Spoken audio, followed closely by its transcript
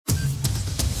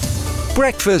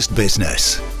Breakfast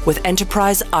Business with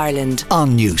Enterprise Ireland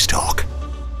on News Talk.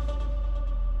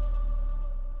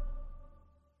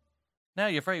 Now,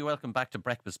 you're very welcome back to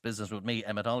Breakfast Business with me,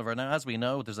 Emmett Oliver. Now, as we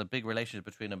know, there's a big relationship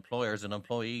between employers and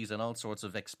employees, and all sorts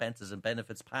of expenses and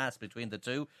benefits pass between the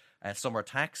two. Some are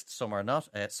taxed, some are not,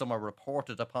 some are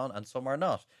reported upon, and some are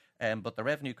not. But the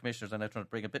Revenue Commissioners are now trying to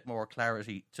bring a bit more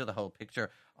clarity to the whole picture.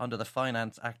 Under the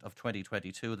Finance Act of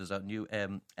 2022, there's a new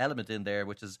element in there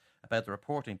which is about the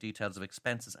reporting details of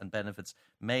expenses and benefits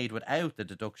made without the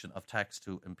deduction of tax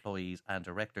to employees and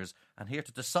directors. And here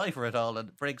to decipher it all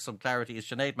and bring some clarity is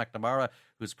Sinead McNamara,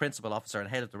 who's Principal Officer and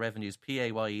Head of the Revenue's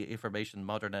PAYE Information,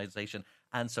 Modernisation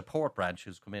and Support Branch,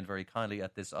 who's come in very kindly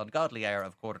at this ungodly hour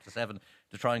of 6:45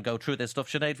 to try and go through this stuff.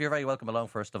 Sinead, you're very welcome along,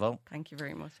 first of all. Thank you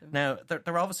very much. Now,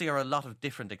 there obviously are a lot of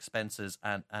different expenses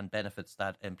and benefits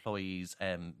that employees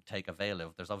take avail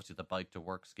of. There's obviously the Bike to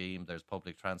Work scheme, there's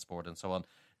public transport and so on.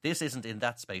 This isn't in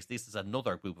that space. This is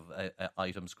another group of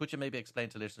items. Could you maybe explain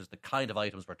to listeners the kind of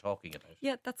items we're talking about?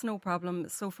 Yeah, that's no problem.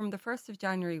 So from the 1st of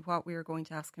January, what we are going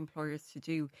to ask employers to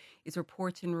do is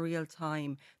report in real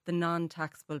time the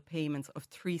non-taxable payments of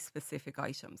 3 specific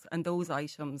items. And those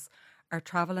items are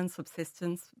travel and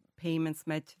subsistence payments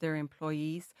made to their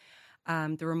employees,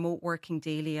 the remote working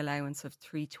daily allowance of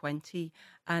 $320,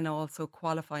 and also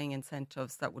qualifying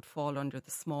incentives that would fall under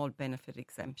the small benefit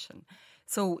exemption.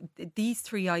 So these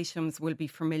 3 items will be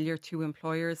familiar to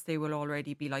employers. They will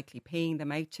already be likely paying them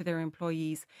out to their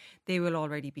employees. They will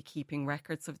already be keeping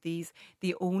records of these.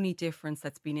 The only difference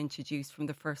that's been introduced from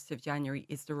the 1st of January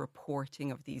is the reporting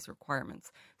of these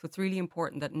requirements. So it's really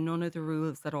important that none of the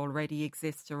rules that already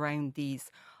exist around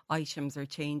these items are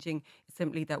changing. It's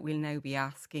simply that we'll now be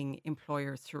asking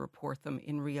employers to report them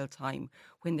in real time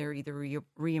when they're either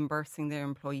reimbursing their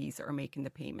employees or making the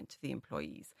payment to the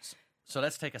employees. So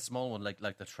let's take a small one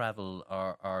like the travel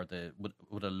or the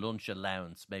would a lunch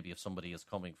allowance. Maybe if somebody is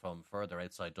coming from further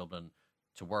outside Dublin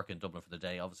to work in Dublin for the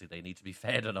day, obviously they need to be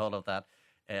fed and all of that,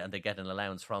 and they get an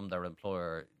allowance from their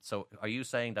employer. So are you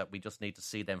saying that we just need to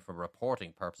see them for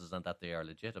reporting purposes and that they are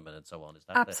legitimate and so on? Is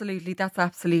that absolutely? That's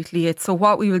absolutely it. So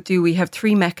what we will do, we have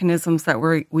 3 mechanisms that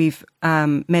we've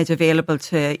made available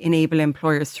to enable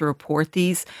employers to report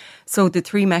these. So the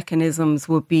 3 mechanisms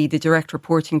would be the direct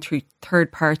reporting through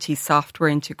third-party software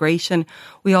integration.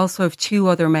 We also have 2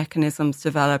 other mechanisms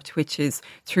developed, which is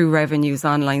through Revenue's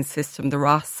online system, the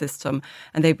ROS system,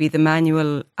 and they'd be the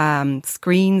manual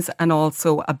screens and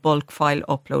also a bulk file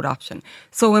upload option.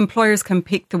 So employers can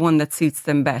pick the one that suits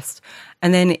them best.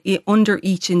 And then under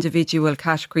each individual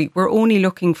category, we're only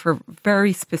looking for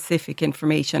very specific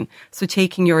information. So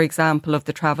taking your example of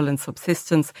the travel and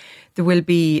subsistence, there will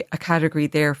be a category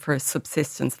there for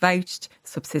subsistence vouched,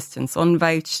 subsistence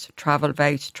unvouched, travel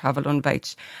vouched, travel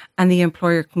unvouched. And the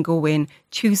employer can go in,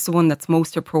 choose the one that's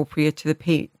most appropriate to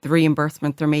the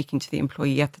reimbursement they're making to the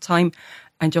employee at the time,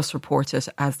 and just report it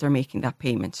as they're making that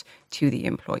payment to the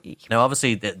employee. Now,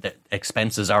 obviously, the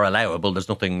expenses are allowable. There's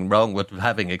nothing wrong with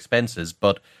having expenses,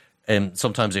 but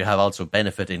sometimes you have also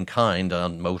benefit in kind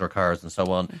on motor cars and so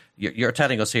on. You're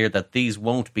telling us here that these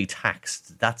won't be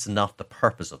taxed. That's not the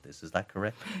purpose of this. Is that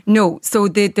correct? No. So,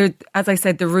 as I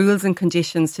said, the rules and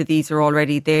conditions to these are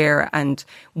already there. And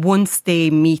once they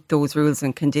meet those rules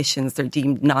and conditions, they're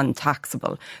deemed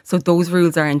non-taxable. So those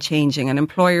rules aren't changing. And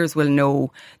employers will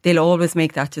know, they'll always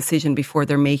make that decision before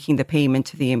they're making the payment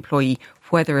to the employee,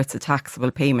 whether it's a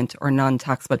taxable payment or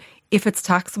non-taxable. If it's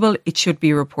taxable, it should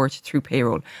be reported through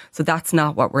payroll. So that's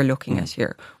not what we're looking at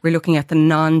here. We're looking at the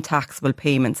non-taxable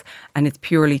payments, and it's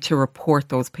purely to report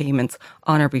those payments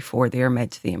on or before they are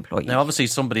made to the employee. Now, obviously,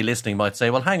 somebody listening might say,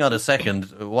 well, hang on a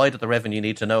second, why did the Revenue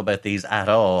need to know about these at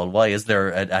all? Why is there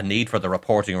a need for the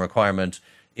reporting requirement?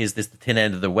 Is this the thin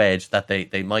end of the wedge that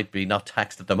they might be not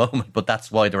taxed at the moment, but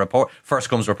that's why the report first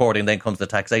comes reporting, then comes the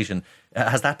taxation?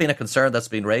 Has that been a concern that's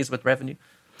been raised with Revenue?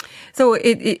 So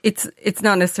it's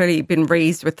not necessarily been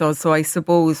raised with us. So I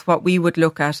suppose what we would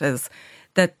look at is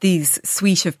that these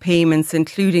suite of payments,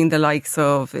 including the likes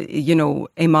of,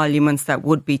 emoluments that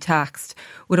would be taxed,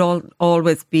 would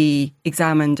always be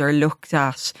examined or looked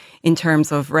at in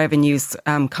terms of Revenue's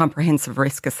comprehensive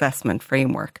risk assessment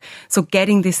framework. So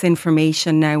getting this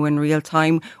information now in real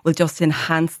time will just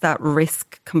enhance that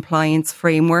risk compliance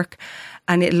framework.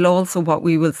 And it'll also, what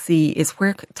we will see is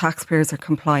where taxpayers are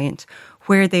compliant,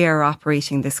 where they are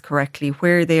operating this correctly,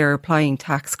 where they are applying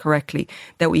tax correctly,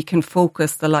 that we can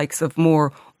focus the likes of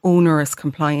more onerous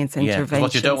compliance interventions.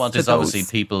 What you don't want is obviously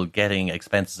people getting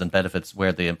expenses and benefits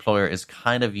where the employer is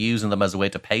kind of using them as a way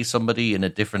to pay somebody in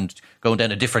going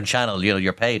down a different channel.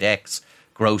 You're paid X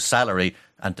gross salary,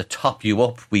 and to top you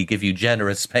up, we give you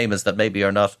generous payments that maybe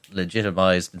are not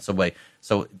legitimised in some way.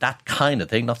 So that kind of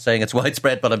thing, not saying it's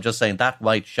widespread, but I'm just saying that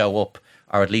might show up,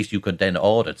 or at least you could then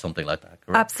audit something like that,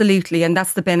 correct? Absolutely, and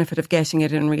that's the benefit of getting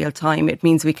it in real time. It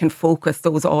means we can focus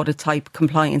those audit type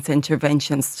compliance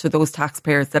interventions to those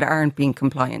taxpayers that aren't being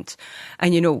compliant.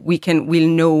 And, we'll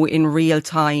know in real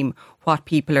time what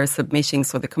people are submitting.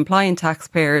 So the compliant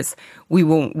taxpayers, we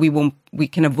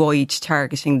can avoid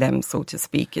targeting them, so to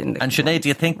speak. And Sinead, do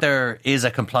you think there is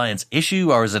a compliance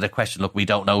issue, or is it a question, look, we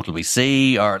don't know till we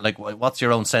see? Or what's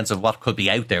your own sense of what could be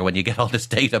out there when you get all this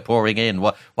data pouring in?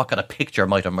 What kind of picture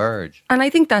might emerge? And I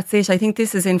think that's it. I think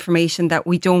this is information that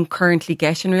we don't currently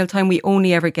get in real time. We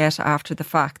only ever get after the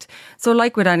fact. So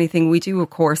like with anything, we do,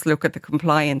 of course, look at the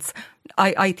compliance.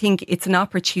 I think it's an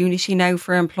opportunity now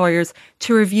for employers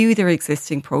to review their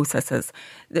existing processes.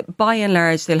 By and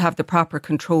large, they'll have the proper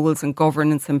controls and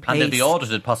governance in place. And they'll be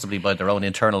audited possibly by their own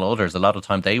internal auditors. A lot of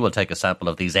time they will take a sample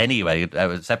of these anyway,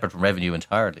 separate from revenue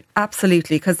entirely.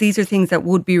 Absolutely, because these are things that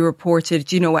would be reported,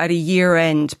 at a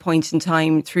year-end point in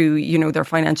time through, their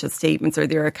financial statements or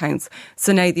their accounts.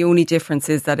 So now the only difference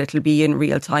is that it'll be in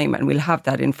real time and we'll have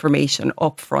that information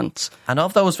up front. And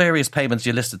of those various payments,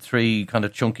 you listed 3 kind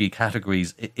of chunky categories.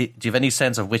 Do you have any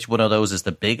sense of which one of those is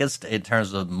the biggest in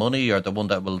terms of money, or the one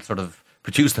that will sort of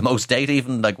produce the most data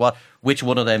even? Which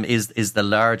one of them is the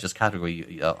largest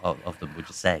category of them, would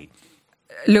you say?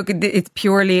 Look, it's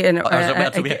purely we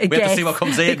have to see what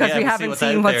comes in because we haven't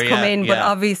seen what's come in. But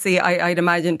obviously, I'd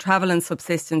imagine travel and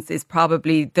subsistence is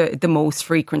probably the most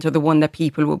frequent, or the one that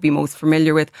people will be most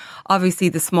familiar with. Obviously,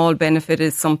 the small benefit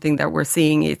is something that we're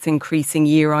seeing. It's increasing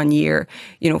year on year.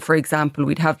 For example,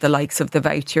 we'd have the likes of the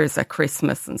vouchers at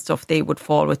Christmas and stuff. They would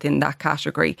fall within that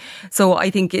category. So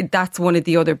I think that's one of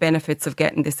the other benefits of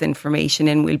getting this information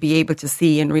in. We'll be able to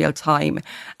see in real time.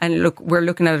 And look, we're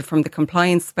looking at it from the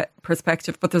compliance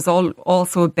perspective, but there's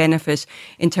also a benefit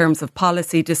in terms of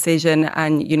policy decision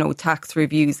and, tax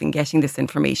reviews and getting this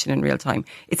information in real time.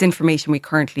 It's information we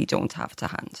currently don't have to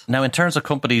hand. Now, in terms of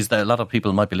companies, a lot of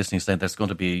people might be listening saying there's going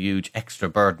to be a huge extra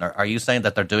burden. Are you saying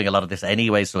that they're doing a lot of this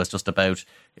anyway, so it's just about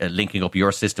linking up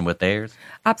your system with theirs?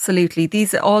 Absolutely.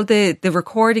 All the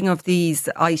recording of these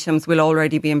items will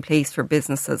already be in place for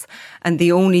businesses, and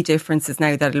the only difference is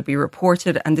now that it'll be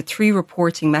reported, and the 3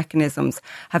 reporting mechanisms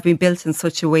have been built in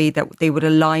such a way that they would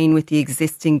align with the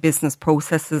existing business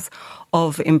processes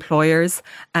of employers.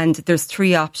 And there's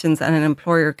 3 options, and an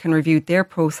employer can review their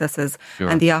processes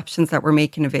and the options that we're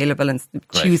making available and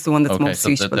choose the one that's most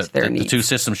suitable to their needs. The 2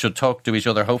 systems should talk to each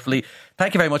other, hopefully.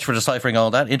 Thank you very much for deciphering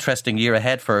all that. Interesting year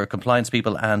ahead for compliance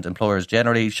people and employers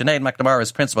generally. Sinead McNamara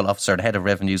is Principal Officer and Head of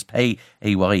Revenue's PAYE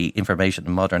Information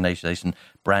and Modernisation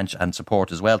Branch and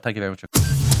Support as well. Thank you very much.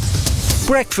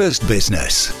 Breakfast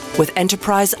Business with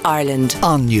Enterprise Ireland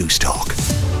on News Talk.